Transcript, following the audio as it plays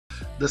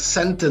The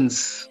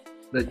sentence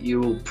that you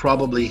will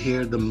probably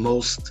hear the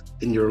most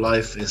in your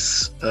life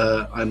is,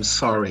 I'm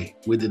sorry,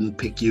 we didn't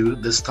pick you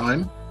this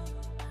time,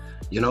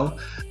 you know?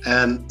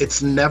 And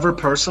it's never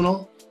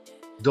personal.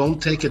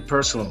 Don't take it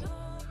personal.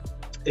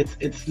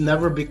 It's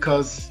never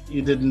because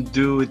you didn't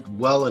do it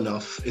well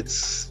enough.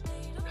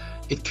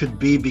 It could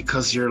be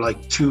because you're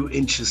like 2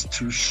 inches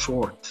too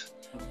short.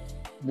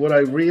 What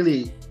I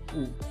really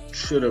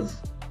should have,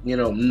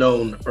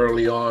 known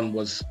early on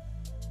was,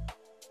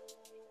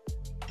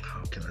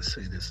 how can I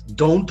say this?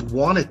 Don't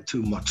want it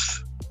too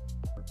much.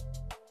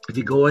 If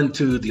you go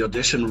into the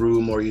audition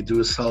room or you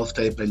do a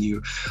self-tape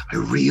and I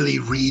really,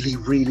 really,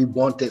 really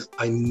want this,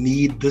 I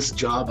need this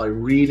job, I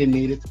really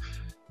need it,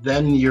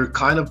 then you're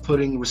kind of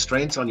putting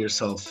restraints on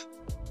yourself.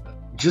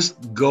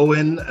 Just go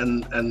in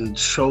and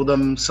show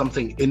them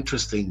something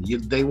interesting.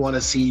 They want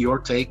to see your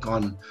take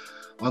on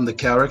the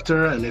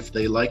character, and if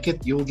they like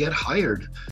it, you'll get hired.